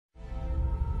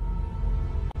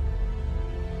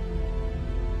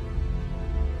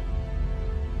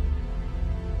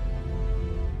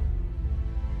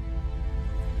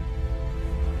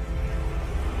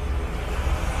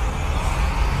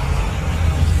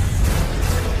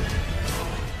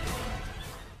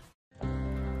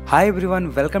Hi everyone,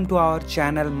 welcome to our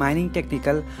channel mining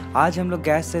technical. आज हम लोग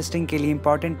गैस टेस्टिंग के लिए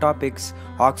important topics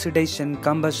oxidation,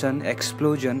 combustion,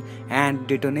 explosion and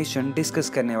detonation discuss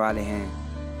करने वाले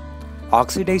हैं।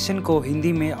 ऑक्सीडेशन को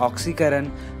हिंदी में ऑक्सीकरण,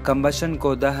 कंबशन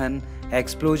को दहन,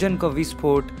 एक्सप्लोजन को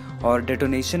विस्फोट और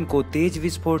डेटोनेशन को तेज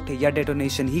विस्फोट या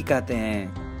डेटोनेशन ही कहते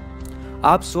हैं।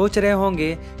 आप सोच रहे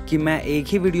होंगे कि मैं एक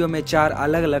ही वीडियो में 4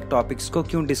 अलग अलग टॉपिक्स को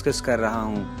क्यों डिस्कस कर रहा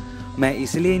हूँ। मैं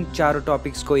इसलिए इन चारों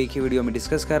टॉपिक्स को एक ही वीडियो में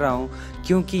डिस्कस कर रहा हूँ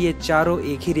क्योंकि ये चारों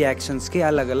एक ही रिएक्शंस के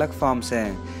अलग अलग फॉर्म्स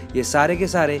हैं। ये सारे के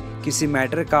सारे किसी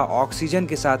मैटर का ऑक्सीजन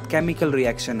के साथ केमिकल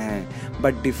रिएक्शन है,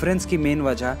 बट डिफरेंस की मेन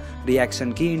वजह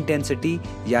रिएक्शन की इंटेंसिटी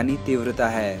यानी तीव्रता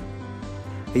है।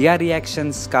 यह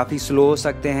रिएक्शंस काफ़ी स्लो हो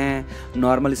सकते हैं,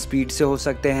 नॉर्मल स्पीड से हो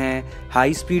सकते हैं,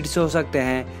 हाई स्पीड से हो सकते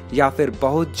हैं या फिर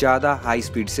बहुत ज़्यादा हाई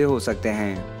स्पीड से हो सकते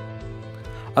हैं।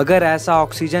 अगर ऐसा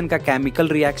ऑक्सीजन का केमिकल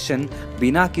रिएक्शन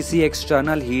बिना किसी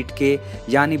एक्सटर्नल हीट के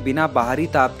यानी बिना बाहरी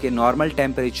ताप के नॉर्मल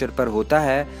टेम्परेचर पर होता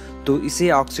है तो इसे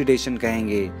ऑक्सीडेशन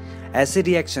कहेंगे। ऐसे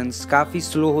रिएक्शंस काफ़ी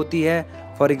स्लो होती है,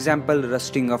 for example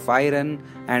rusting of iron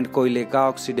and कोयले का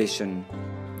ऑक्सीडेशन।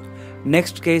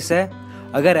 नेक्स्ट केस है,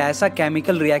 अगर ऐसा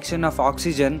chemical reaction of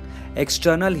oxygen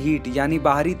external heat यानी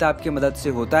बाहरी ताप की मदद से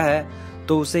होता है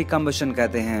तो उसे कंबशन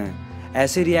कहते हैं।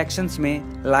 ऐसे रिएक्शंस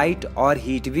में लाइट और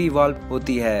हीट भी इवॉल्व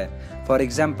होती है, for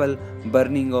example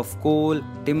burning of coal,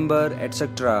 timber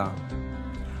etcetera.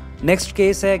 Next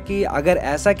case है कि अगर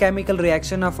ऐसा chemical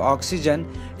reaction of oxygen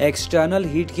external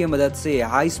heat की मदद से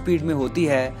हाई स्पीड में होती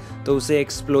है तो उसे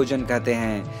एक्सप्लोजन कहते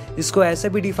हैं। इसको ऐसे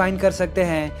भी डिफाइन कर सकते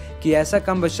हैं कि ऐसा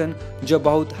कंबशन जो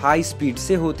बहुत हाई स्पीड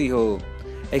से होती हो।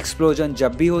 एक्सप्लोजन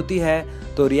जब भी होती है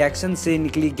तो रिएक्शन से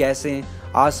निकली गैसें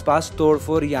आसपास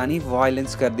तोड़फोड़ यानी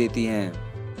वायलेंस कर देती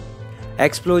हैं।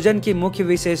 एक्सप्लोजन की मुख्य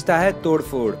विशेषता है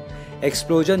तोड़फोड़।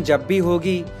 एक्सप्लोजन जब भी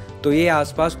होगी तो ये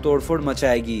आसपास तोड़फोड़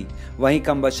मचाएगी, वहीं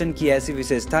कंबशन की ऐसी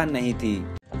विशेषता नहीं थी।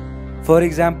 For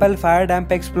example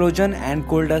फायरडैम्प explosion and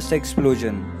coal dust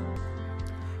explosion.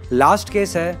 Last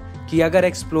case है कि अगर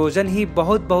एक्सप्लोजन ही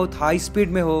बहुत हाई स्पीड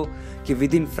में हो कि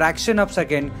with in fraction of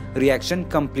second reaction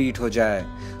complete हो जाए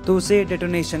तो उसे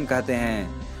डेटोनेशन कहते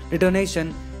हैं।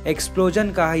 डेटोनेशन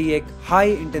एक्सप्लोजन का ही एक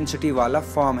हाई इंटेंसिटी वाला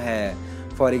फॉर्म है,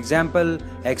 for example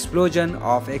explosion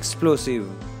of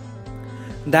explosive.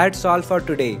 That's all for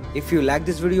today. If you like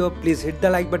this video, please hit the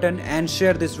like button and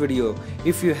share this video.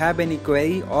 If you have any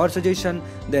query or suggestion,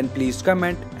 then please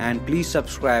comment and please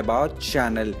subscribe our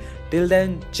channel. Till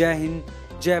then, Jai Hind,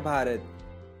 Jai Bharat.